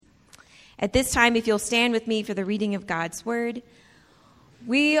At this time, if you'll stand with me for the reading of God's word,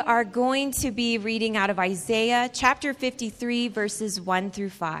 we are going to be reading out of Isaiah chapter 53, verses 1 through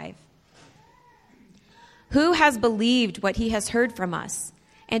 5. Who has believed what he has heard from us?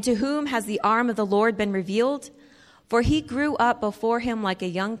 And to whom has the arm of the Lord been revealed? For he grew up before him like a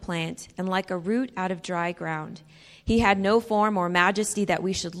young plant and like a root out of dry ground. He had no form or majesty that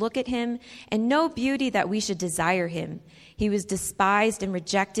we should look at him, and no beauty that we should desire him. He was despised and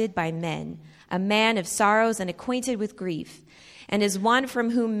rejected by men, a man of sorrows and acquainted with grief. And as one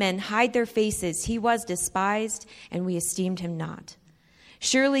from whom men hide their faces, he was despised, and we esteemed him not.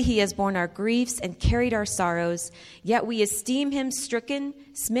 Surely he has borne our griefs and carried our sorrows, yet we esteem him stricken,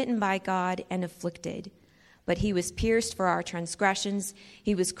 smitten by God, and afflicted. But he was pierced for our transgressions,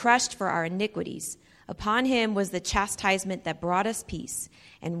 he was crushed for our iniquities. Upon him was the chastisement that brought us peace,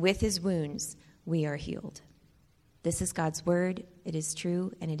 and with his wounds we are healed. This is God's word. It is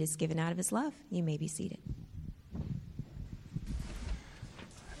true, and it is given out of his love. You may be seated.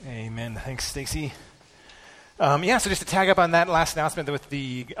 Amen. Thanks, Stacy. So just to tag up on that last announcement with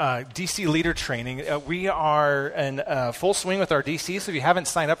the DC leader training, we are in full swing with our DC. So if you haven't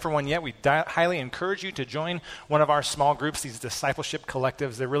signed up for one yet, we highly encourage you to join one of our small groups, these discipleship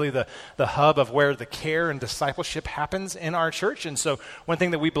collectives. They're really the hub of where the care and discipleship happens in our church. And so one thing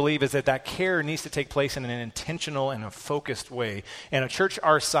that we believe is that care needs to take place in an intentional and a focused way. And a church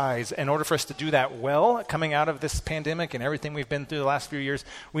our size, in order for us to do that well, coming out of this pandemic and everything we've been through the last few years,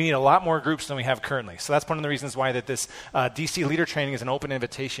 we need a lot more groups than we have currently. So that's one of the reasons why that this DC leader training is an open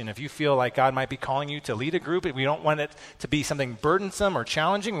invitation. If you feel like God might be calling you to lead a group, we don't want it to be something burdensome or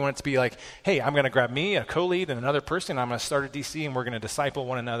challenging. We want it to be like, hey, I'm going to grab me, a co-lead, and another person. I'm going to start a DC, and we're going to disciple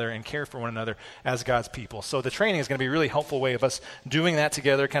one another and care for one another as God's people. So the training is going to be a really helpful way of us doing that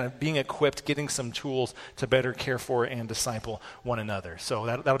together, kind of being equipped, getting some tools to better care for and disciple one another. So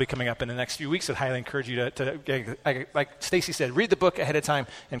that'll be coming up in the next few weeks. I'd highly encourage you to like Stacy said, read the book ahead of time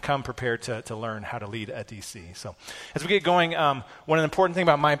and come prepared to learn how to lead a DC. So as we get going, one important thing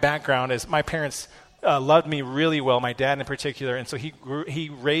about my background is my parents loved me really well, my dad in particular, and so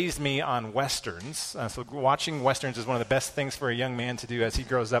he raised me on Westerns. So watching Westerns is one of the best things for a young man to do as he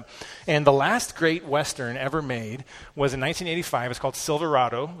grows up. And the last great Western ever made was in 1985. It's called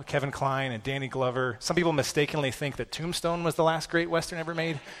Silverado, with Kevin Kline and Danny Glover. Some people mistakenly think that Tombstone was the last great Western ever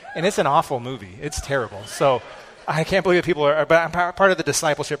made, and it's an awful movie. It's terrible. So I can't believe that people are, but part of the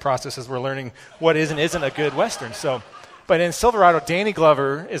discipleship process is we're learning what is and isn't a good Western. So, but in Silverado, Danny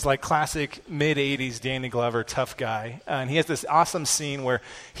Glover is like classic mid-'80s Danny Glover, tough guy. And he has this awesome scene where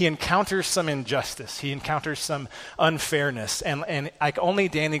he encounters some injustice. He encounters some unfairness. And like only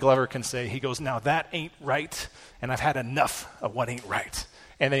Danny Glover can say, he goes, now that ain't right, and I've had enough of what ain't right.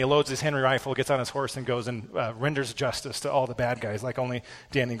 And then he loads his Henry rifle, gets on his horse, and goes and renders justice to all the bad guys like only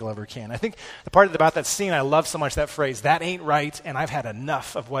Danny Glover can. I think the part about that scene I love so much, that phrase, that ain't right, and I've had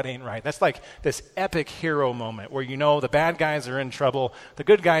enough of what ain't right. That's like this epic hero moment where you know the bad guys are in trouble, the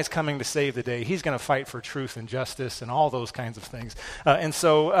good guy's coming to save the day. He's going to fight for truth and justice and all those kinds of things. And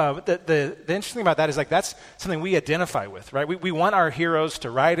so the interesting thing about that is like that's something we identify with, right? We want our heroes to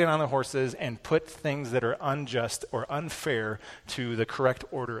ride in on the horses and put things that are unjust or unfair to the correct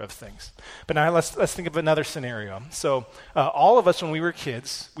order of things. But now let's think of another scenario. So all of us when we were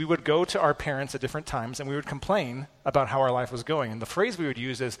kids, we would go to our parents at different times and we would complain about how our life was going. And the phrase we would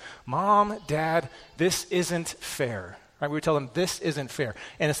use is, Mom, Dad, this isn't fair. Right? We would tell them, this isn't fair.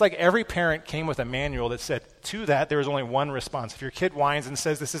 And it's like every parent came with a manual that said, to that, there was only one response. If your kid whines and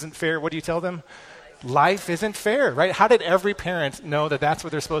says, this isn't fair, what do you tell them? Life isn't fair, right? How did every parent know that that's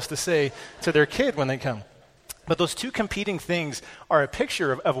what they're supposed to say to their kid when they come? But those two competing things are a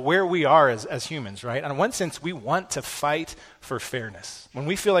picture of where we are as humans, right? In one sense, we want to fight for fairness. When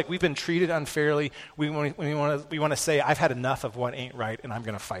we feel like we've been treated unfairly, we want to say, I've had enough of what ain't right, and I'm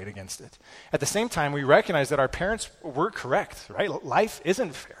going to fight against it. At the same time, we recognize that our parents were correct, right? Life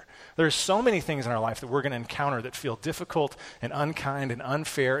isn't fair. There's so many things in our life that we're going to encounter that feel difficult and unkind and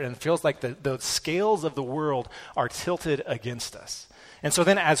unfair, and it feels like the scales of the world are tilted against us. And so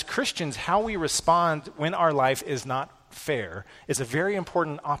then as Christians, how we respond when our life is not fair is a very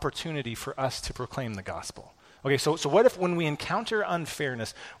important opportunity for us to proclaim the gospel. Okay, so what if when we encounter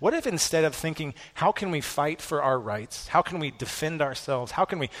unfairness, what if instead of thinking, how can we fight for our rights? How can we defend ourselves? How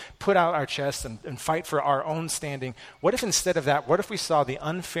can we put out our chests and fight for our own standing? What if instead of that, what if we saw the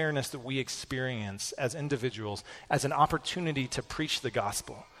unfairness that we experience as individuals as an opportunity to preach the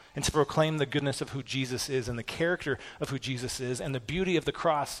gospel? and to proclaim the goodness of who Jesus is and the character of who Jesus is and the beauty of the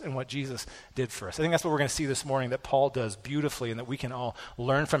cross and what Jesus did for us. I think that's what we're going to see this morning, that Paul does beautifully, and that we can all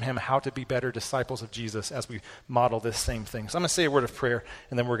learn from him how to be better disciples of Jesus as we model this same thing. So I'm going to say a word of prayer,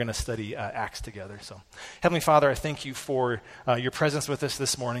 and then we're going to study Acts together. So Heavenly Father, I thank you for your presence with us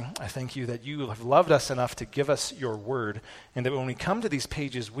this morning. I thank you that you have loved us enough to give us your word, and that when we come to these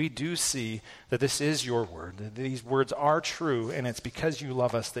pages, we do see that this is your word, that these words are true, and it's because you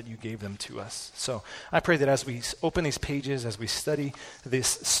love us that you gave them to us. So I pray that as we open these pages, as we study this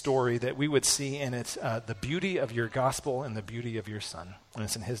story, that we would see in it the beauty of your gospel and the beauty of your Son. And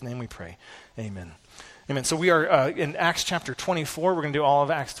it's in his name we pray. Amen. Amen. So we are in Acts chapter 24. We're going to do all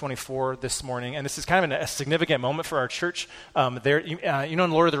of Acts 24 this morning. And this is kind of a significant moment for our church. In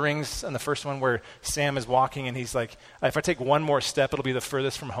Lord of the Rings, in the first one where Sam is walking and he's like, if I take one more step, it'll be the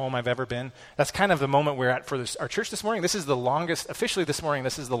furthest from home I've ever been. That's kind of the moment we're at for our church this morning. This is the longest, officially this morning,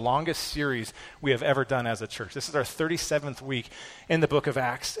 this is the longest series we have ever done as a church. This is our 37th week in the book of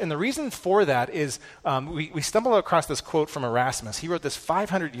Acts. And the reason for that is we stumbled across this quote from Erasmus. He wrote this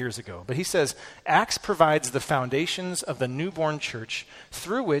 500 years ago. But he says, Acts provides the foundations of the newborn church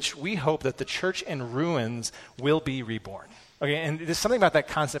through which we hope that the church in ruins will be reborn. Okay, and there's something about that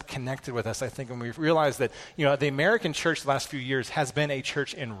concept connected with us, I think, when we realize that, the American church the last few years has been a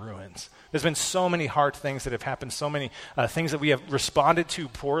church in ruins. There's been so many hard things that have happened, so many things that we have responded to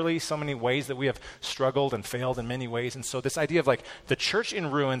poorly, so many ways that we have struggled and failed in many ways. And so this idea of like the church in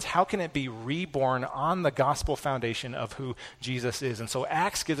ruins, how can it be reborn on the gospel foundation of who Jesus is? And so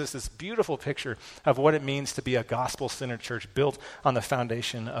Acts gives us this beautiful picture of what it means to be a gospel-centered church built on the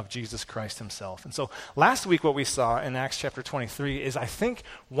foundation of Jesus Christ himself. And so last week what we saw in Acts chapter 23 is, I think,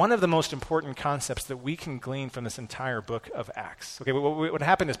 one of the most important concepts that we can glean from this entire book of Acts. Okay, what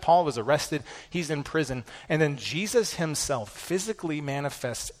happened is Paul was arrested. He's in prison, and then Jesus himself physically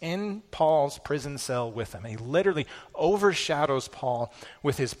manifests in Paul's prison cell with him. He literally overshadows Paul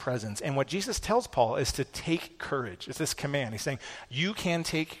with his presence. And what Jesus tells Paul is to take courage. It's this command. He's saying, you can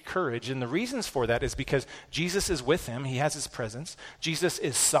take courage. And the reasons for that is because Jesus is with him. He has his presence. Jesus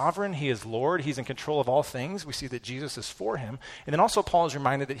is sovereign. He is Lord. He's in control of all things. We see that Jesus is for him. And then also Paul is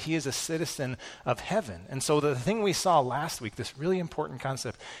reminded that he is a citizen of heaven. And so the thing we saw last week, this really important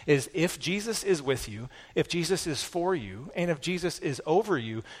concept, is if Jesus is with you, if Jesus is for you, and if Jesus is over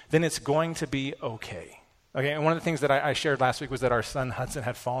you, then it's going to be okay. Okay, and one of the things that I shared last week was that our son Hudson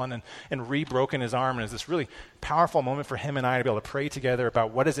had fallen and re-broken his arm, and it's this really powerful moment for him and I to be able to pray together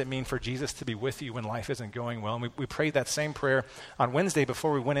about what does it mean for Jesus to be with you when life isn't going well. And we prayed that same prayer on Wednesday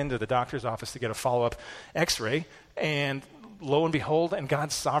before we went into the doctor's office to get a follow-up x-ray, and lo and behold, in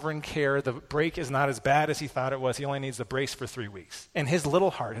God's sovereign care, the break is not as bad as he thought it was. He only needs the brace for 3 weeks. And his little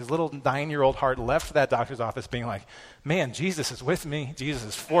heart, his little 9-year-old heart left that doctor's office being like, man, Jesus is with me. Jesus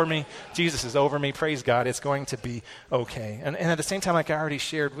is for me. Jesus is over me. Praise God. It's going to be okay. And at the same time, like I already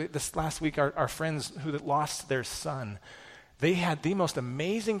shared, this last week, our friends who lost their son, they had the most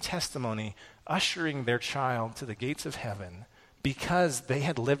amazing testimony ushering their child to the gates of heaven, because they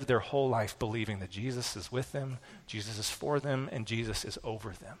had lived their whole life believing that Jesus is with them, Jesus is for them, and Jesus is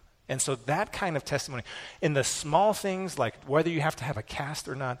over them. And so that kind of testimony, in the small things, like whether you have to have a cast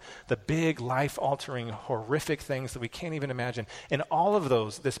or not, the big, life-altering, horrific things that we can't even imagine, in all of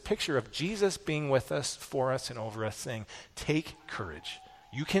those, this picture of Jesus being with us, for us, and over us, saying, take courage.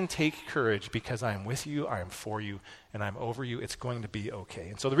 You can take courage because I am with you, I am for you, and I'm over you. It's going to be okay.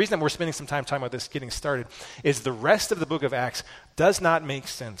 And so the reason that we're spending some time talking about this getting started is the rest of the book of Acts does not make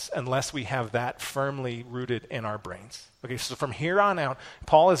sense unless we have that firmly rooted in our brains. Okay, so from here on out,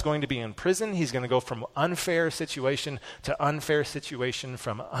 Paul is going to be in prison. He's going to go from unfair situation to unfair situation,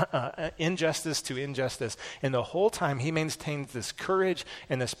 from injustice to injustice. And the whole time he maintains this courage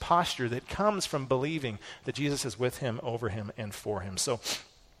and this posture that comes from believing that Jesus is with him, over him, and for him. So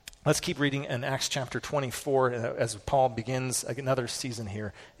let's keep reading in Acts chapter 24 as Paul begins another season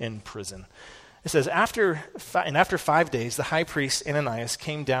here in prison. It says, after 5 days, the high priest Ananias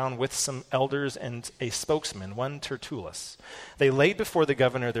came down with some elders and a spokesman, one Tertullus. They laid before the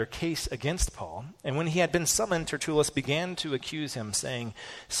governor their case against Paul, and when he had been summoned, Tertullus began to accuse him, saying,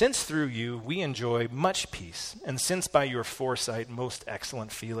 since through you we enjoy much peace, and since by your foresight, most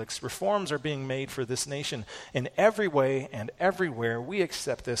excellent Felix, reforms are being made for this nation in every way and everywhere, we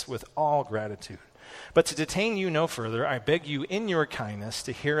accept this with all gratitude. But to detain you no further, I beg you in your kindness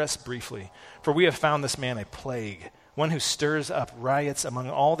to hear us briefly, for we have found this man a plague, one who stirs up riots among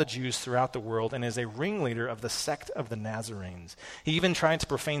all the Jews throughout the world and is a ringleader of the sect of the Nazarenes. He even tried to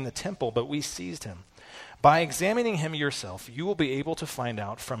profane the temple, but we seized him. By examining him yourself, you will be able to find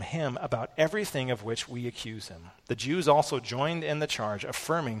out from him about everything of which we accuse him. The Jews also joined in the charge,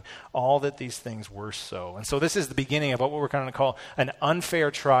 affirming all that these things were so. And so this is the beginning of what we're going to call an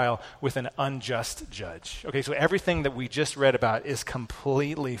unfair trial with an unjust judge. Okay, so everything that we just read about is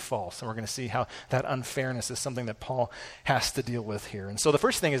completely false. And we're going to see how that unfairness is something that Paul has to deal with here. And so the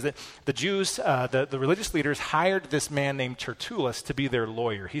first thing is that the Jews, the religious leaders, hired this man named Tertullus to be their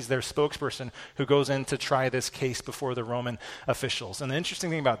lawyer. He's their spokesperson who goes in to try this case before the Roman officials. And the interesting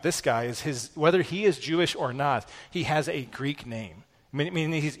thing about this guy is whether he is Jewish or not, he has a Greek name. I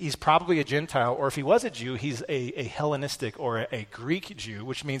mean, he's probably a Gentile, or if he was a Jew, he's a Hellenistic or a Greek Jew,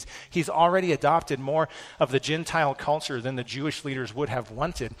 which means he's already adopted more of the Gentile culture than the Jewish leaders would have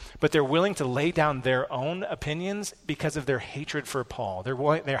wanted, but they're willing to lay down their own opinions because of their hatred for Paul.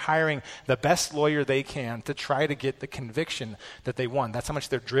 They're hiring the best lawyer they can to try to get the conviction that they want. That's how much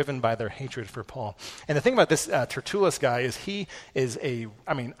they're driven by their hatred for Paul. And the thing about this Tertullus guy is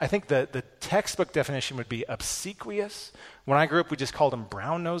I think the textbook definition would be obsequious. When I grew up, we just called them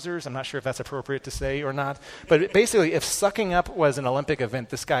brown-nosers. I'm not sure if that's appropriate to say or not. But basically, if sucking up was an Olympic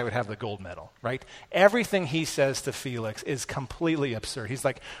event, this guy would have the gold medal, right? Everything he says to Felix is completely absurd. He's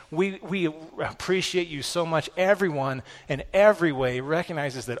like, we appreciate you so much. Everyone in every way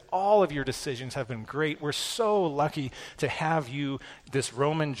recognizes that all of your decisions have been great. We're so lucky to have you, this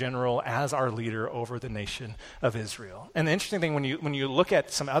Roman general, as our leader over the nation of Israel. And the interesting thing, when you look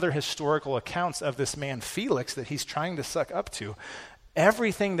at some other historical accounts of this man Felix that he's trying to suck up to,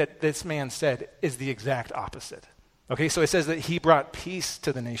 everything that this man said is the exact opposite. Okay, so it says that he brought peace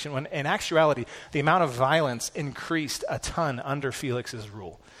to the nation, when in actuality, the amount of violence increased a ton under Felix's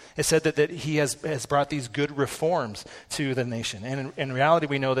rule. It said that he has brought these good reforms to the nation. And in reality,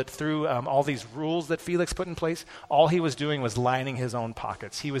 we know that through all these rules that Felix put in place, all he was doing was lining his own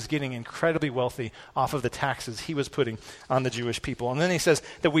pockets. He was getting incredibly wealthy off of the taxes he was putting on the Jewish people. And then he says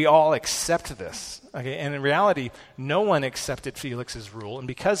that we all accept this. Okay, and in reality, no one accepted Felix's rule. And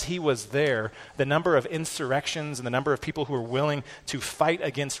because he was there, the number of insurrections and the number of people who were willing to fight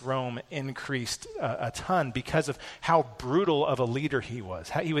against Rome increased a ton because of how brutal of a leader he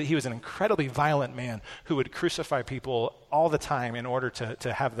was. He was an incredibly violent man who would crucify people all the time in order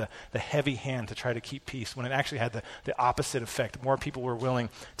to have the heavy hand to try to keep peace, when it actually had the opposite effect. More people were willing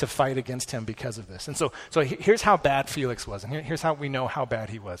to fight against him because of this. And so here's how bad Felix was, and here's how we know how bad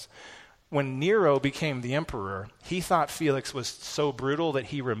he was. When Nero became the emperor, he thought Felix was so brutal that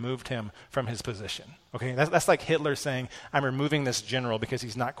he removed him from his position. Okay, that's like Hitler saying, I'm removing this general because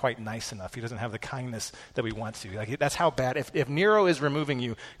he's not quite nice enough. He doesn't have the kindness that we want to. Like, that's how bad. If Nero is removing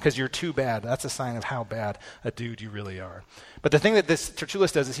you because you're too bad, that's a sign of how bad a dude you really are. But the thing that this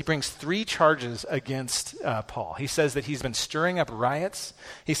Tertullus does is he brings 3 charges against Paul. He says that he's been stirring up riots.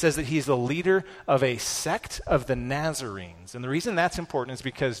 He says that he's the leader of a sect of the Nazarenes. And the reason that's important is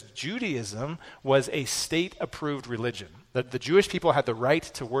because Judaism was a state-approved religion. The Jewish people had the right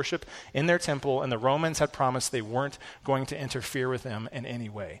to worship in their temple, and the Romans had promised they weren't going to interfere with them in any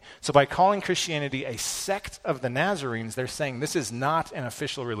way. So by calling Christianity a sect of the Nazarenes, they're saying this is not an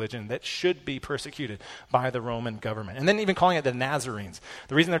official religion that should be persecuted by the Roman government. And then even calling it the Nazarenes.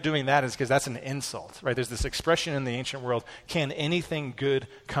 The reason they're doing that is because that's an insult, right? There's this expression in the ancient world, can anything good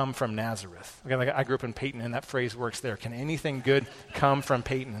come from Nazareth? Okay, like I grew up in Peyton, and that phrase works there. Can anything good come from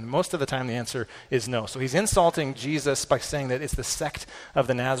Peyton? And most of the time the answer is no. So he's insulting Jesus by saying that it's the sect of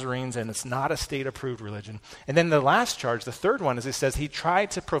the Nazarenes and it's not a state-approved religion. And then the last charge, the third one, is it says he tried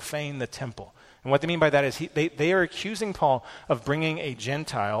to profane the temple. And what they mean by that is they are accusing Paul of bringing a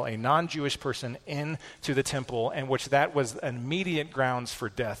Gentile, a non-Jewish person, into the temple, and which that was immediate grounds for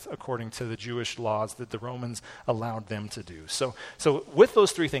death according to the Jewish laws that the Romans allowed them to do. So with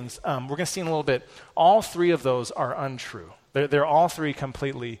those 3 things, we're going to see in a little bit, all 3 of those are untrue. They're all 3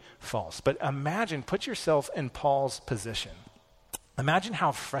 completely false. But imagine, put yourself in Paul's position. Imagine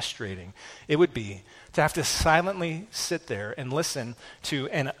how frustrating it would be to have to silently sit there and listen to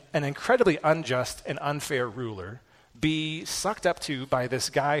an incredibly unjust and unfair ruler be sucked up to by this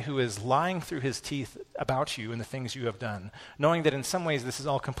guy who is lying through his teeth about you and the things you have done, knowing that in some ways this is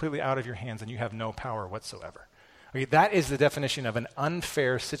all completely out of your hands and you have no power whatsoever. Okay, that is the definition of an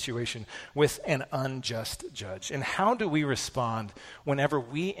unfair situation with an unjust judge. And how do we respond whenever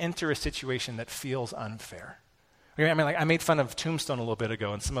we enter a situation that feels unfair? Okay, I mean, like I made fun of Tombstone a little bit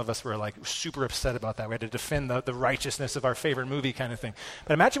ago, and some of us were like super upset about that. We had to defend the righteousness of our favorite movie kind of thing.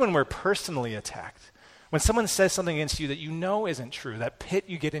 But imagine when we're personally attacked. When someone says something against you that you know isn't true, that pit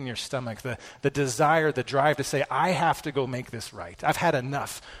you get in your stomach, the desire, the drive to say, I have to go make this right. I've had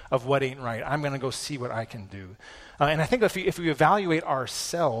enough of what ain't right. I'm going to go see what I can do. And I think if we evaluate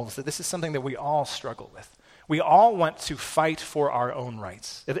ourselves, that this is something that we all struggle with. We all want to fight for our own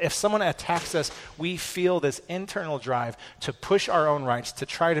rights. If someone attacks us, we feel this internal drive to push our own rights to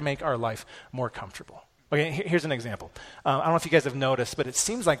try to make our life more comfortable. Okay, here's an example. I don't know if you guys have noticed, but it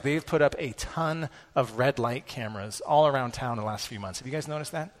seems like they've put up a ton of red light cameras all around town in the last few months. Have you guys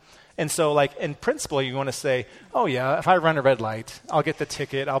noticed that? And so, like, in principle, you want to say, oh, yeah, if I run a red light, I'll get the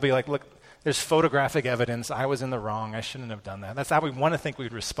ticket. I'll be like, look, there's photographic evidence. I was in the wrong. I shouldn't have done that. That's how we want to think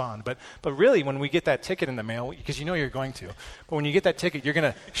we'd respond. But really, when we get that ticket in the mail, because you know you're going to, but when you get that ticket, you're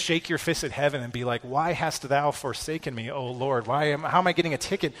going to shake your fist at heaven and be like, why hast thou forsaken me, O Lord? How am I getting a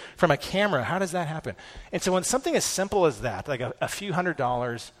ticket from a camera? How does that happen? And so when something as simple as that, like a few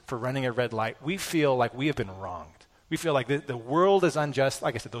 $100s for running a red light, we feel like we have been wronged. We feel like the world is unjust.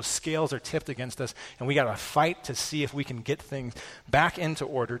 Like I said, those scales are tipped against us, and we got to fight to see if we can get things back into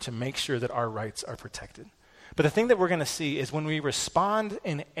order to make sure that our rights are protected. But the thing that we're going to see is when we respond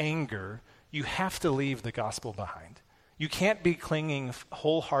in anger, you have to leave the gospel behind. You can't be clinging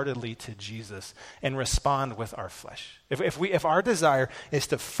wholeheartedly to Jesus and respond with our flesh. If our desire is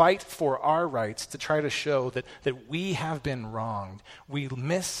to fight for our rights, to try to show that we have been wronged, we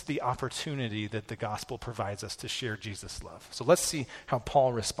miss the opportunity that the gospel provides us to share Jesus' love. So let's see how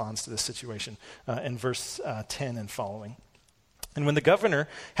Paul responds to this situation in verse 10 and following. And when the governor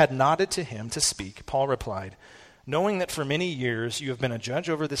had nodded to him to speak, Paul replied, knowing that for many years you have been a judge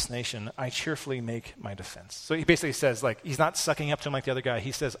over this nation, I cheerfully make my defense. So he basically says, like, he's not sucking up to him like the other guy.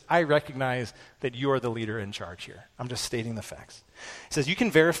 He says, I recognize that you are the leader in charge here. I'm just stating the facts. He says, you can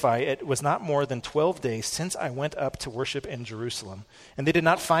verify it was not more than 12 days since I went up to worship in Jerusalem, and they did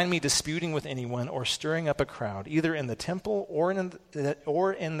not find me disputing with anyone or stirring up a crowd, either in the temple or in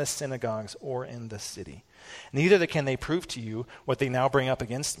the synagogues or in the city. Neither can they prove to you what they now bring up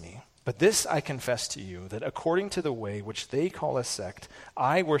against me. But this I confess to you, that according to the way which they call a sect,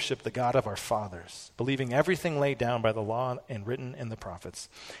 I worship the God of our fathers, believing everything laid down by the law and written in the prophets,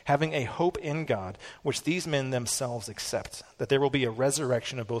 having a hope in God, which these men themselves accept, that there will be a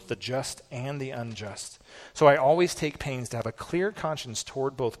resurrection of both the just and the unjust. So I always take pains to have a clear conscience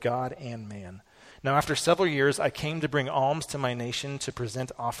toward both God and man. Now, after several years, I came to bring alms to my nation to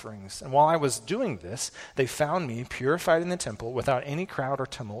present offerings. And while I was doing this, they found me purified in the temple without any crowd or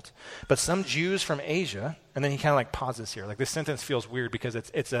tumult. But some Jews from Asia, and then he kind of like pauses here. Like this sentence feels weird because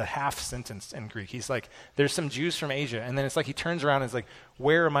it's a half sentence in Greek. He's like, there's some Jews from Asia. And then it's like he turns around and is like,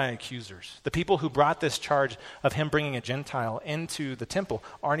 where are my accusers? The people who brought this charge of him bringing a Gentile into the temple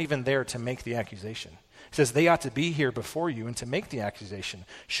aren't even there to make the accusation. He says, they ought to be here before you and to make the accusation,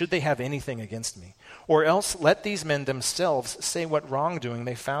 should they have anything against me. Or else let these men themselves say what wrongdoing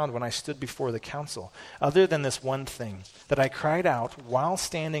they found when I stood before the council, other than this one thing, that I cried out while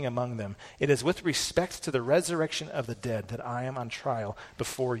standing among them, it is with respect to the resurrection of the dead that I am on trial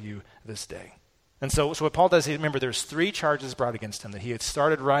before you this day. And so what Paul does, remember, there's 3 charges brought against him, that he had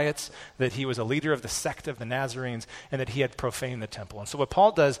started riots, that he was a leader of the sect of the Nazarenes, and that he had profaned the temple. And so what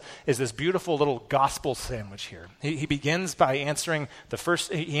Paul does is this beautiful little gospel sandwich here. He begins by answering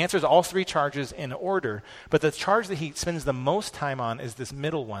he answers all 3 charges in order, but the charge that he spends the most time on is this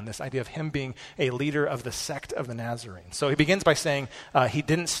middle one, this idea of him being a leader of the sect of the Nazarenes. So he begins by saying he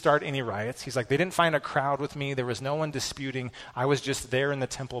didn't start any riots. He's like, they didn't find a crowd with me. There was no one disputing. I was just there in the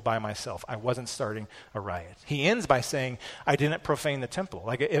temple by myself. I wasn't starting a riot. He ends by saying, I didn't profane the temple.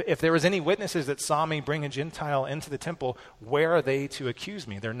 Like if there was any witnesses that saw me bring a Gentile into the temple, where are they to accuse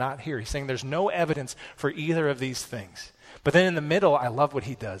me? They're not here. He's saying there's no evidence for either of these things. But then in the middle, I love what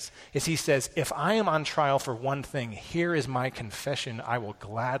he does, is he says, if I am on trial for one thing, here is my confession I will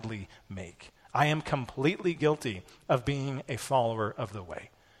gladly make. I am completely guilty of being a follower of the way.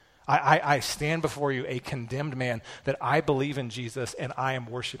 I stand before you a condemned man, that I believe in Jesus and I am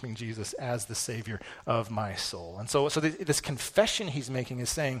worshiping Jesus as the Savior of my soul. And so this confession he's making is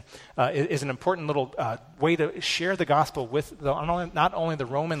saying, is an important little way to share the gospel with not only the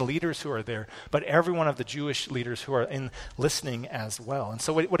Roman leaders who are there, but every one of the Jewish leaders who are listening as well. And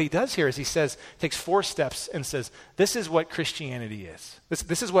so what he does here is he says, takes 4 steps and says, this is what Christianity is.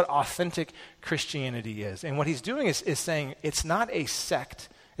 This is what authentic Christianity is. And what he's doing is saying it's not a sect.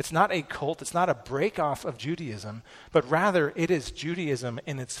 It's not a cult. It's not a break-off of Judaism, but rather it is Judaism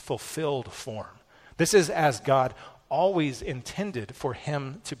in its fulfilled form. This is as God always intended for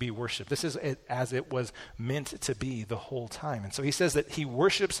him to be worshiped. This is as it was meant to be the whole time. And so he says that he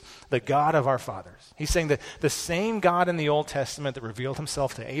worships the God of our fathers. He's saying that the same God in the Old Testament that revealed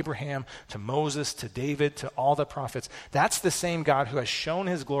himself to Abraham, to Moses, to David, to all the prophets, that's the same God who has shown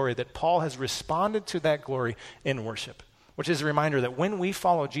his glory, that Paul has responded to that glory in worship, which is a reminder that when we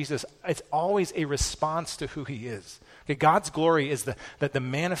follow Jesus, it's always a response to who he is. Okay, God's glory is the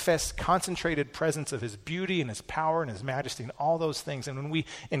manifest, concentrated presence of his beauty and his power and his majesty and all those things. And when we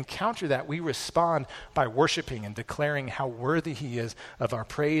encounter that, we respond by worshiping and declaring how worthy he is of our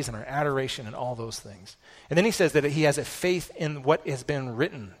praise and our adoration and all those things. And then he says that he has a faith in what has been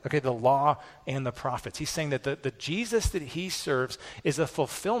written, okay, the law and the prophets. He's saying that the Jesus that he serves is a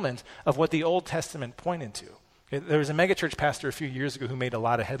fulfillment of what the Old Testament pointed to. There was a megachurch pastor a few years ago who made a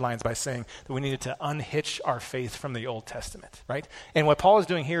lot of headlines by saying that we needed to unhitch our faith from the Old Testament, right? And what Paul is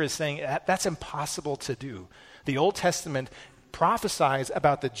doing here is saying that's impossible to do. The Old Testament prophesies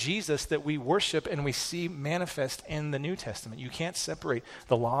about the Jesus that we worship and we see manifest in the New Testament. You can't separate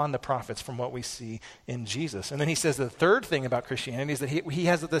the law and the prophets from what we see in Jesus. And then he says the third thing about Christianity is that he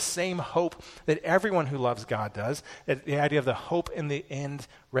has the same hope that everyone who loves God does, the idea of the hope in the end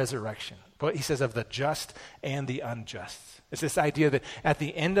resurrection. But he says of the just and the unjust. It's this idea that at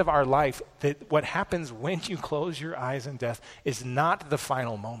the end of our life, that what happens when you close your eyes in death is not the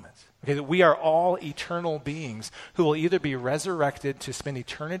final moment. Okay, that we are all eternal beings who will either be resurrected to spend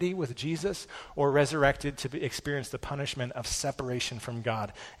eternity with Jesus or resurrected to experience the punishment of separation from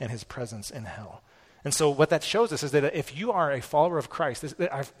God and his presence in hell. And so what that shows us is that if you are a follower of Christ,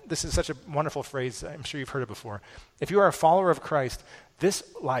 this is such a wonderful phrase, I'm sure you've heard it before. If you are a follower of Christ, this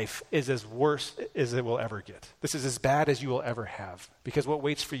life is as worse as it will ever get. This is as bad as you will ever have, because what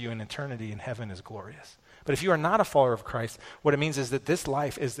waits for you in eternity in heaven is glorious. But if you are not a follower of Christ, what it means is that this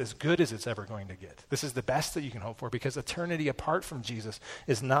life is as good as it's ever going to get. This is the best that you can hope for, because eternity apart from Jesus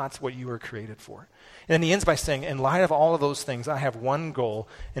is not what you were created for. And then he ends by saying, in light of all of those things, I have one goal,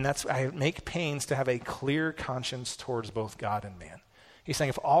 and that's I make pains to have a clear conscience towards both God and man. He's saying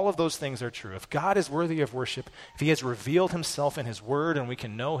if all of those things are true, if God is worthy of worship, if he has revealed himself in his word and we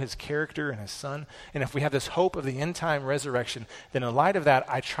can know his character and his son, and if we have this hope of the end time resurrection, then in light of that,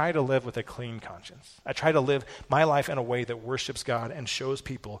 I try to live with a clean conscience. I try to live my life in a way that worships God and shows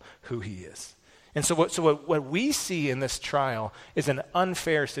people who he is. And so what we see in this trial is an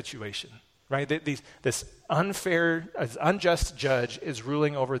unfair situation, right? This unjust judge is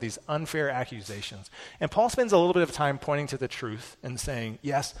ruling over these unfair accusations. And Paul spends a little bit of time pointing to the truth and saying,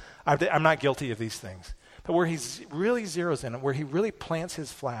 yes, I'm not guilty of these things. But where he really zeroes in, where he really plants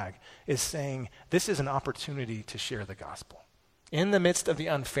his flag, is saying this is an opportunity to share the gospel. In the midst of the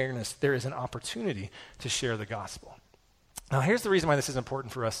unfairness, there is an opportunity to share the gospel. Now, here's the reason why this is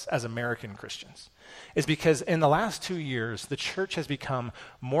important for us as American Christians, is because in the last 2 years, the church has become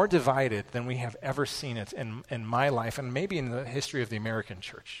more divided than we have ever seen it in my life, and maybe in the history of the American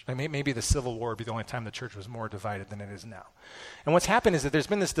church. Maybe the Civil War would be the only time the church was more divided than it is now. And what's happened is that there's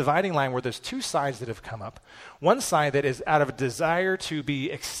been this dividing line where there's two sides that have come up. One side that is out of a desire to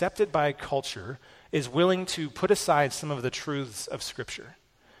be accepted by culture is willing to put aside some of the truths of Scripture.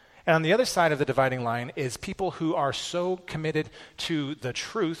 And on the other side of the dividing line is people who are so committed to the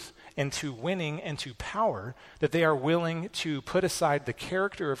truth and to winning and to power that they are willing to put aside the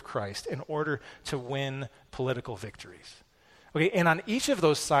character of Christ in order to win political victories. Okay, and on each of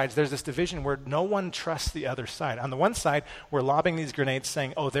those sides, there's this division where no one trusts the other side. On the one side, we're lobbing these grenades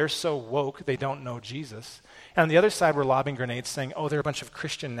saying, oh, they're so woke, they don't know Jesus. And on the other side, we're lobbing grenades saying, oh, they're a bunch of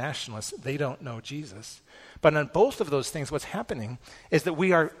Christian nationalists, they don't know Jesus. But on both of those things, what's happening is that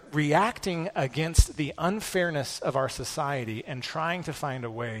we are reacting against the unfairness of our society and trying to find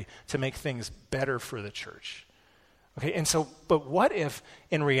a way to make things better for the church. Okay, and so, but what if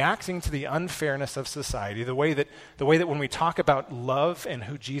in reacting to the unfairness of society, the way that when we talk about love and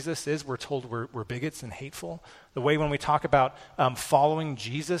who Jesus is, we're told we're bigots and hateful, the way when we talk about following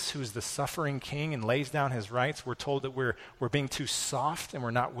Jesus, who's the suffering king and lays down his rights, we're told that we're being too soft and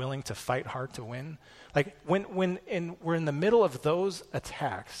we're not willing to fight hard to win. Like when we're in the middle of those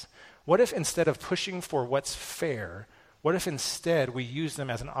attacks, what if instead of pushing for what's fair, what if instead we use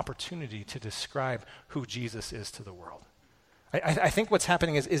them as an opportunity to describe who Jesus is to the world? I think what's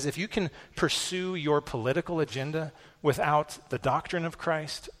happening is if you can pursue your political agenda without the doctrine of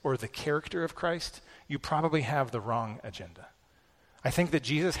Christ or the character of Christ, you probably have the wrong agenda. I think that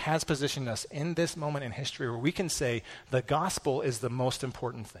Jesus has positioned us in this moment in history where we can say the gospel is the most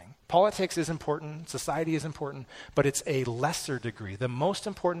important thing. Politics is important, society is important, but it's a lesser degree. The most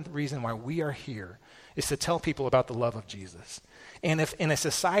important reason why we are here is to tell people about the love of Jesus. And if in a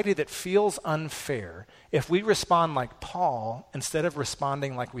society that feels unfair, if we respond like Paul instead of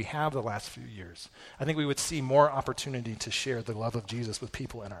responding like we have the last few years, I think we would see more opportunity to share the love of Jesus with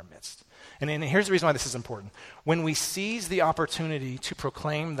people in our midst. And here's the reason why this is important. When we seize the opportunity to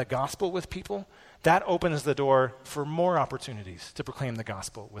proclaim the gospel with people, that opens the door for more opportunities to proclaim the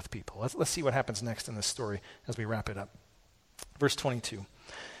gospel with people. Let's see what happens next in this story as we wrap it up. Verse 22.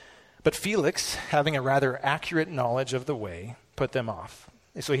 But Felix, having a rather accurate knowledge of the way, put them off.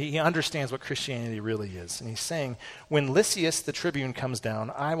 So he understands what Christianity really is. And he's saying, when Lysias the tribune comes down,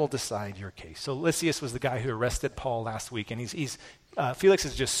 I will decide your case. So Lysias was the guy who arrested Paul last week, and Felix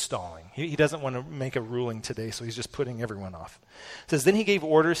is just stalling. He doesn't want to make a ruling today, so he's just putting everyone off. It says, then he gave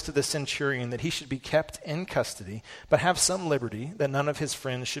orders to the centurion that he should be kept in custody, but have some liberty, that none of his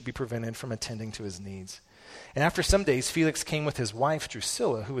friends should be prevented from attending to his needs. And after some days, Felix came with his wife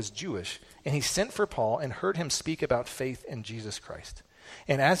Drusilla, who was Jewish, and he sent for Paul and heard him speak about faith in Jesus Christ.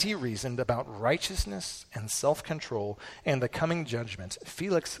 And as he reasoned about righteousness and self-control and the coming judgment,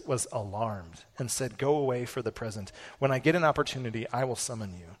 Felix was alarmed and said, go away for the present. When I get an opportunity, I will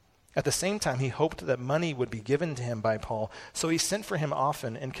summon you. At the same time, he hoped that money would be given to him by Paul, so he sent for him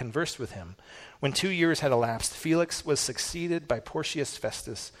often and conversed with him. When 2 years had elapsed, Felix was succeeded by Porcius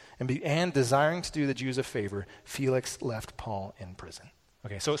Festus, and desiring to do the Jews a favor, Felix left Paul in prison.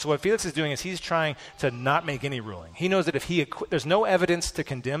 Okay, so what Felix is doing is he's trying to not make any ruling. He knows that if there's no evidence to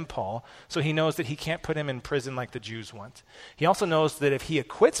condemn Paul, so he knows that he can't put him in prison like the Jews want. He also knows that if he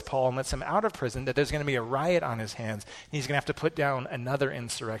acquits Paul and lets him out of prison, that there's going to be a riot on his hands, and he's going to have to put down another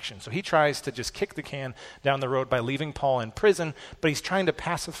insurrection. So he tries to just kick the can down the road by leaving Paul in prison, but he's trying to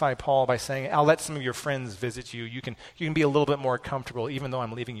pacify Paul by saying, I'll let some of your friends visit you. You can be a little bit more comfortable, even though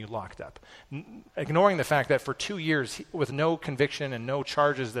I'm leaving you locked up. Ignoring the fact that for 2 years, with no conviction and no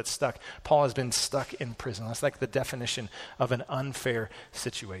charges that stuck, Paul has been stuck in prison. That's like the definition of an unfair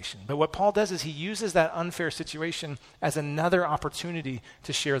situation. But what Paul does is he uses that unfair situation as another opportunity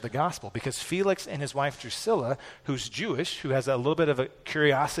to share the gospel, because Felix and his wife Drusilla, who's Jewish, who has a little bit of a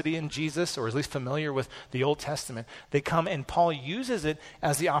curiosity in Jesus, or at least familiar with the Old Testament, they come and Paul uses it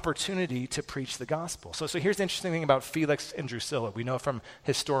as the opportunity to preach the gospel. So here's the interesting thing about Felix and Drusilla. We know from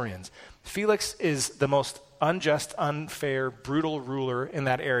historians. Felix is the most unjust, unfair, brutal ruler in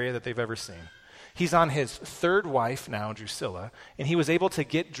that area that they've ever seen. He's on his third wife now, Drusilla, and he was able to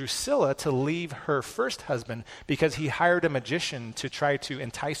get Drusilla to leave her first husband because he hired a magician to try to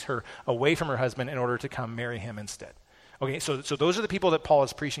entice her away from her husband in order to come marry him instead. Okay, so those are the people that Paul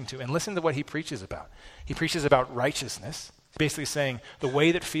is preaching to, and listen to what he preaches about. He preaches about righteousness. Basically saying the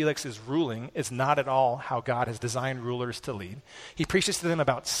way that Felix is ruling is not at all how God has designed rulers to lead. He preaches to them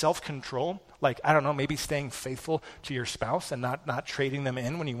about self-control, like, maybe staying faithful to your spouse and not trading them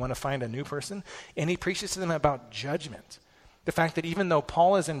in when you want to find a new person. And he preaches to them about judgment. The fact that even though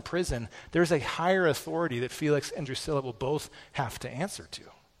Paul is in prison, there's a higher authority that Felix and Drusilla will both have to answer to.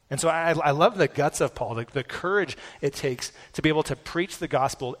 And so I love the guts of Paul, the courage it takes to be able to preach the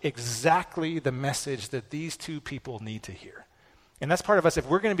gospel exactly the message that these two people need to hear. And that's part of us. If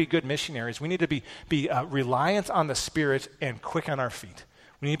we're going to be good missionaries, we need to be reliant on the Spirit and quick on our feet.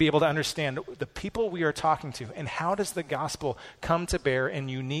 We need to be able to understand the people we are talking to and how does the gospel come to bear in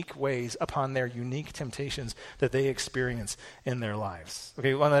unique ways upon their unique temptations that they experience in their lives.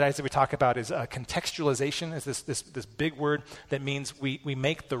 Okay, one of the ideas that we talk about is contextualization, is this big word that means we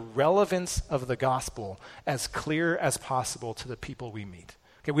make the relevance of the gospel as clear as possible to the people we meet.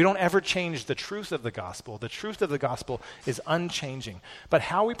 Okay, we don't ever change the truth of the gospel. The truth of the gospel is unchanging. But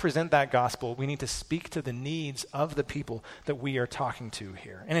how we present that gospel, we need to speak to the needs of the people that we are talking to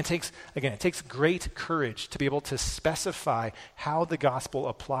here. And it takes great courage to be able to specify how the gospel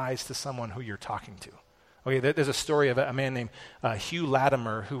applies to someone who you're talking to. Okay, there's a story of a man named Hugh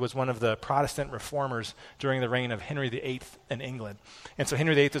Latimer, who was one of the Protestant reformers during the reign of Henry VIII in England. And so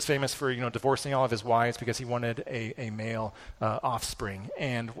Henry VIII was famous for divorcing all of his wives because he wanted a male offspring.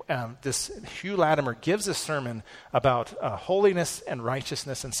 And this Hugh Latimer gives a sermon about holiness and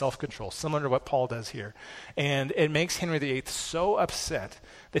righteousness and self-control, similar to what Paul does here. And it makes Henry VIII so upset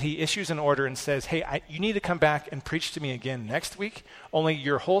that he issues an order and says, hey, you need to come back and preach to me again next week, only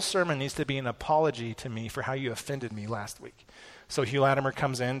your whole sermon needs to be an apology to me for how you offended me last week. So Hugh Latimer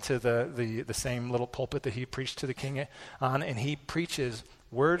comes into the same little pulpit that he preached to the king on, and he preaches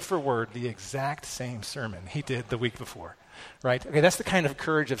word for word the exact same sermon he did the week before, right? Okay, that's the kind of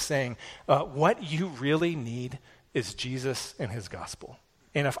courage of saying, what you really need is Jesus and his gospel.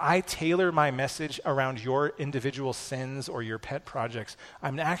 And if I tailor my message around your individual sins or your pet projects,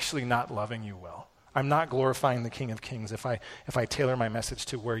 I'm actually not loving you well. I'm not glorifying the King of Kings if I tailor my message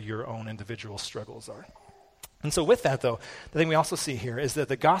to where your own individual struggles are. And so with that, though, the thing we also see here is that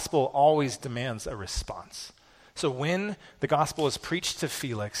the gospel always demands a response. So when the gospel is preached to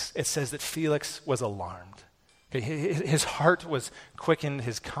Felix, it says that Felix was alarmed. Okay, his heart was quickened,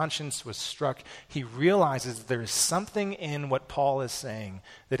 his conscience was struck. He realizes that there is something in what Paul is saying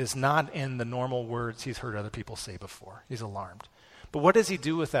that is not in the normal words he's heard other people say before. He's alarmed. But what does he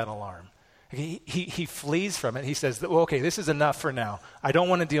do with that alarm? He flees from it. He says, well, okay, this is enough for now. I don't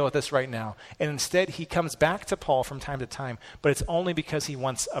want to deal with this right now. And instead, he comes back to Paul from time to time, but it's only because he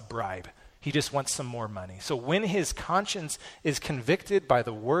wants a bribe. He just wants some more money. So when his conscience is convicted by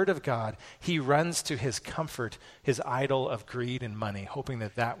the word of God, he runs to his comfort, his idol of greed and money, hoping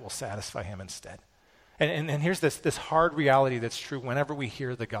that that will satisfy him instead. And here's this hard reality that's true whenever we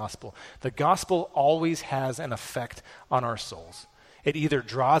hear the gospel. The gospel always has an effect on our souls. It either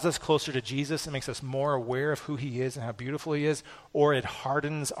draws us closer to Jesus and makes us more aware of who he is and how beautiful he is, or it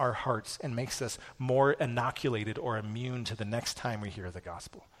hardens our hearts and makes us more inoculated or immune to the next time we hear the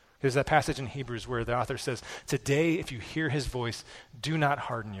gospel. There's that passage in Hebrews where the author says, today, if you hear his voice, do not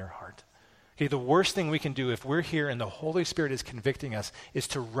harden your heart. Okay, the worst thing we can do if we're here and the Holy Spirit is convicting us is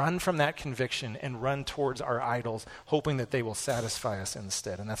to run from that conviction and run towards our idols, hoping that they will satisfy us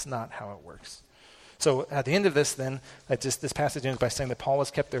instead. And that's not how it works. So at the end of this, then, this passage ends by saying that Paul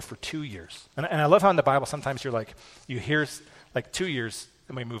was kept there for 2 years. And I love how in the Bible sometimes you're like, you hear like 2 years,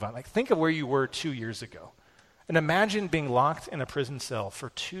 and we move on. Like, think of where you were 2 years ago. And imagine being locked in a prison cell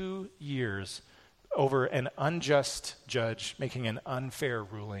for 2 years over an unjust judge making an unfair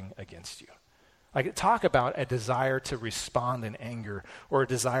ruling against you. Like, talk about a desire to respond in anger, or a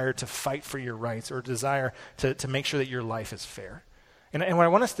desire to fight for your rights, or a desire to make sure that your life is fair. And what I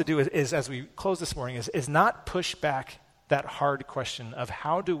want us to do is as we close this morning, is not push back that hard question of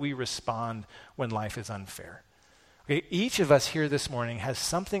how do we respond when life is unfair. Okay, each of us here this morning has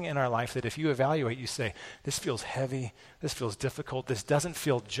something in our life that if you evaluate, you say, this feels heavy, this feels difficult, this doesn't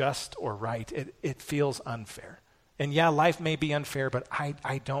feel just or right, it feels unfair. And yeah, life may be unfair, but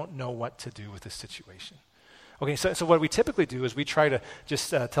I don't know what to do with this situation. Okay, so what we typically do is we try to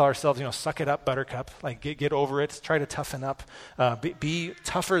just tell ourselves, suck it up, buttercup, like get over it, try to toughen up, be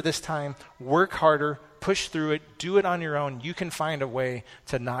tougher this time, work harder, push through it, do it on your own. You can find a way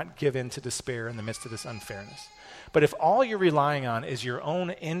to not give in to despair in the midst of this unfairness. But if all you're relying on is your own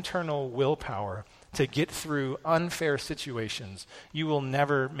internal willpower to get through unfair situations, you will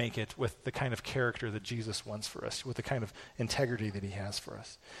never make it with the kind of character that Jesus wants for us, with the kind of integrity that he has for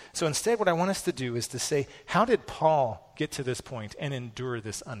us. So instead, what I want us to do is to say, how did Paul get to this point and endure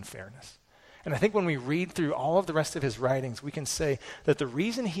this unfairness? And I think when we read through all of the rest of his writings, we can say that the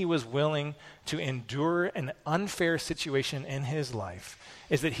reason he was willing to endure an unfair situation in his life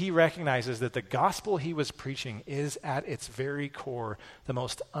is that he recognizes that the gospel he was preaching is at its very core the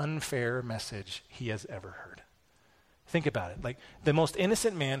most unfair message he has ever heard. Think about it. Like, the most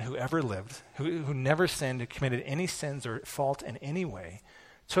innocent man who ever lived, who never sinned, who committed any sins or fault in any way,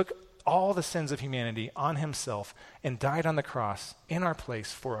 took all the sins of humanity on himself and died on the cross in our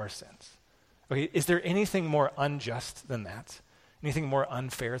place for our sins. Okay, is there anything more unjust than that? Anything more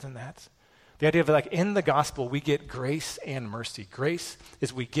unfair than that? The idea of, like, in the gospel, we get grace and mercy. Grace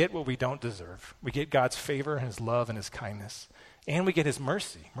is we get what we don't deserve. We get God's favor and his love and his kindness. And we get his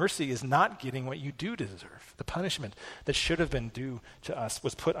mercy. Mercy is not getting what you do deserve. The punishment that should have been due to us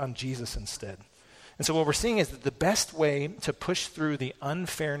was put on Jesus instead. And so what we're seeing is that the best way to push through the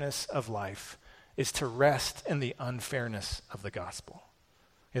unfairness of life is to rest in the unfairness of the gospel.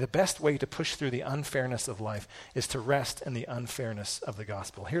 The best way to push through the unfairness of life is to rest in the unfairness of the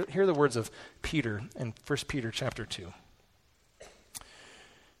gospel. Here are the words of Peter in 1 Peter chapter 2.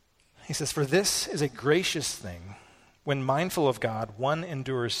 He says, "For this is a gracious thing. When mindful of God, one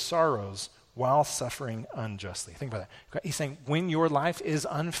endures sorrows while suffering unjustly." Think about that. He's saying when your life is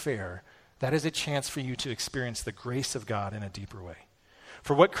unfair, that is a chance for you to experience the grace of God in a deeper way.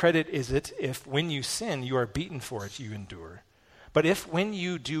 For what credit is it if when you sin, you are beaten for it, you endure? But if when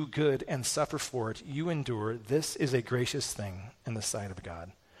you do good and suffer for it, you endure, this is a gracious thing in the sight of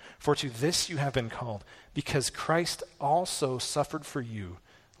God. For to this you have been called, because Christ also suffered for you,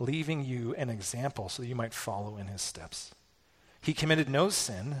 leaving you an example so that you might follow in his steps. He committed no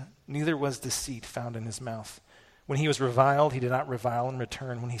sin, neither was deceit found in his mouth. When he was reviled, he did not revile in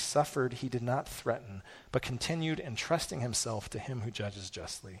return. When he suffered, he did not threaten, but continued entrusting himself to him who judges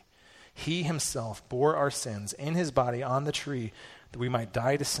justly. He himself bore our sins in his body on the tree, that we might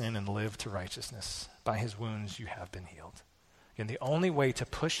die to sin and live to righteousness. By his wounds you have been healed. And the only way to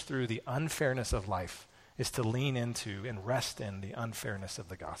push through the unfairness of life is to lean into and rest in the unfairness of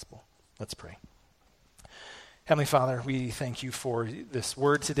the gospel. Let's pray. Heavenly Father, we thank you for this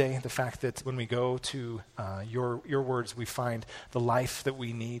word today, the fact that when we go to your words, we find the life that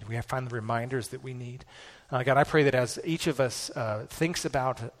we need. We find the reminders that we need. God, I pray that as each of us thinks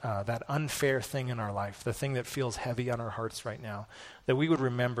about that unfair thing in our life, the thing that feels heavy on our hearts right now, that we would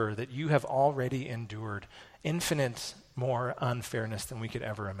remember that you have already endured infinite more unfairness than we could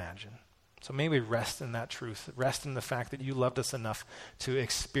ever imagine. So may we rest in that truth, rest in the fact that you loved us enough to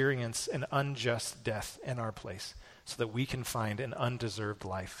experience an unjust death in our place so that we can find an undeserved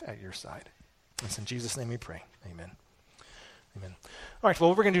life at your side. It's in Jesus' name we pray. Amen. Amen. All right, well,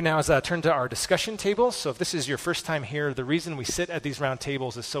 what we're going to do now is turn to our discussion tables. So if this is your first time here, the reason we sit at these round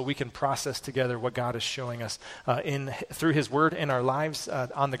tables is so we can process together what God is showing us through his word in our lives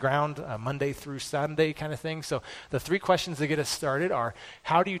on the ground, Monday through Saturday kind of thing. So the three questions that get us started are,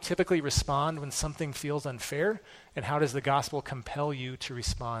 how do you typically respond when something feels unfair? And how does the gospel compel you to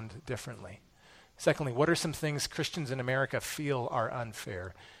respond differently? Secondly, what are some things Christians in America feel are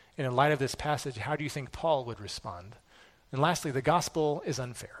unfair? And in light of this passage, how do you think Paul would respond? And lastly, the gospel is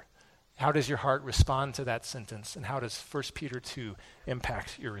unfair. How does your heart respond to that sentence? And how does 1 Peter 2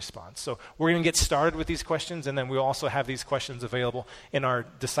 impact your response? So we're going to get started with these questions, and then we'll also have these questions available in our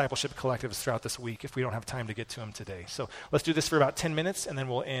discipleship collectives throughout this week if we don't have time to get to them today. So let's do this for about 10 minutes, and then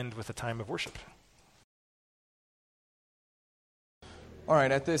we'll end with a time of worship. All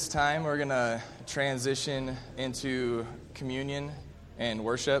right, at this time, we're going to transition into communion and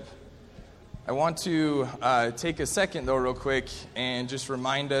worship. I want to take a second, though, real quick, and just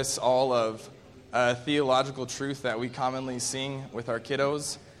remind us all of a theological truth that we commonly sing with our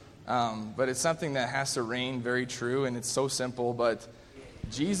kiddos. But it's something that has to reign very true, and it's so simple. But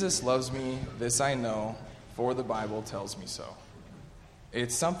Jesus loves me, this I know, for the Bible tells me so.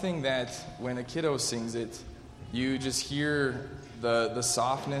 It's something that when a kiddo sings it, you just hear the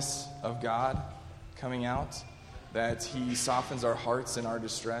softness of God coming out, that he softens our hearts in our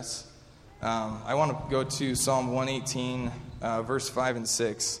distress. I want to go to Psalm 118, verse 5 and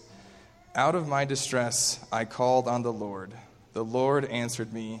 6. Out of my distress I called on the Lord. The Lord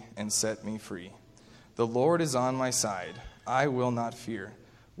answered me and set me free. The Lord is on my side. I will not fear.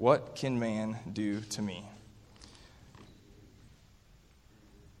 What can man do to me?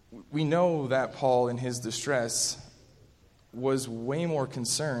 We know that Paul, in his distress, was way more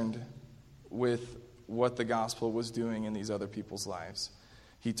concerned with what the gospel was doing in these other people's lives.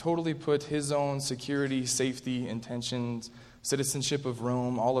 He totally put his own security, safety, intentions, citizenship of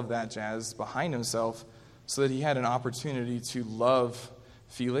Rome, all of that jazz behind himself so that he had an opportunity to love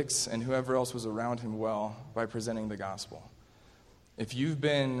Felix and whoever else was around him well by presenting the gospel. If you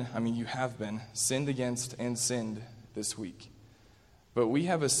have been sinned against and sinned this week. But we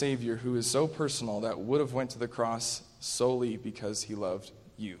have a Savior who is so personal that would have went to the cross solely because he loved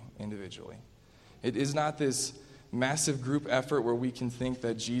you individually. It is not this massive group effort where we can think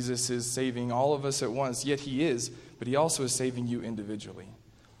that Jesus is saving all of us at once. Yet he is, but he also is saving you individually.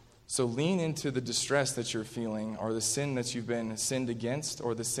 So lean into the distress that you're feeling, or the sin that you've been sinned against,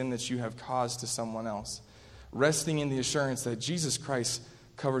 or the sin that you have caused to someone else. Resting in the assurance that Jesus Christ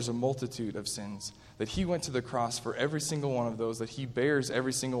covers a multitude of sins, that he went to the cross for every single one of those, that he bears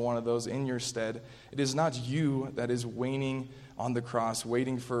every single one of those in your stead. It is not you that is waning on the cross,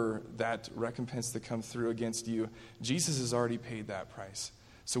 waiting for that recompense to come through against you. Jesus has already paid that price.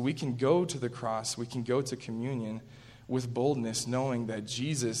 So we can go to the cross, we can go to communion with boldness, knowing that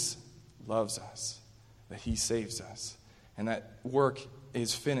Jesus loves us, that he saves us, and that work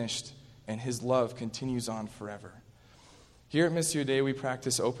is finished, and his love continues on forever. Here at Missio Dei, we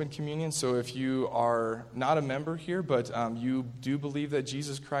practice open communion, so if you are not a member here, but you do believe that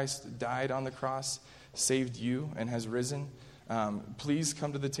Jesus Christ died on the cross, saved you, and has risen, please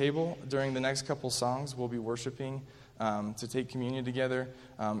come to the table during the next couple songs. We'll be worshiping to take communion together.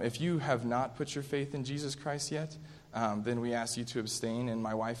 If you have not put your faith in Jesus Christ yet, then we ask you to abstain, and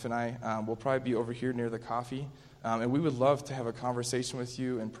my wife and I will probably be over here near the coffee, and we would love to have a conversation with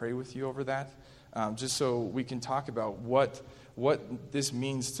you and pray with you over that, just so we can talk about what this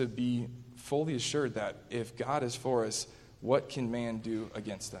means to be fully assured that if God is for us, what can man do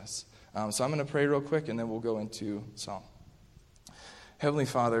against us? So I'm going to pray real quick, and then we'll go into Psalm. Heavenly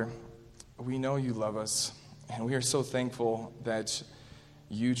Father, we know you love us, and we are so thankful that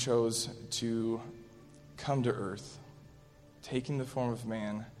you chose to come to earth, taking the form of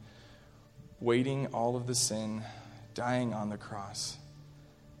man, weighting all of the sin, dying on the cross,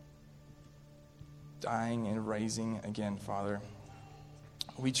 dying and rising again, Father.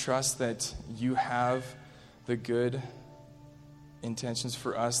 We trust that you have the good intentions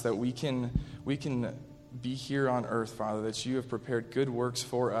for us, that we can be here on earth, Father, that you have prepared good works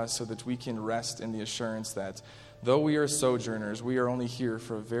for us so that we can rest in the assurance that though we are sojourners, we are only here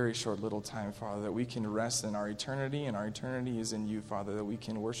for a very short little time, Father, that we can rest in our eternity, and our eternity is in you, Father, that we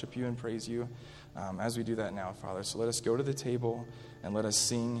can worship you and praise you as we do that now, Father. So let us go to the table and let us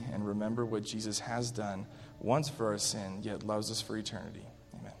sing and remember what Jesus has done once for our sin, yet loves us for eternity.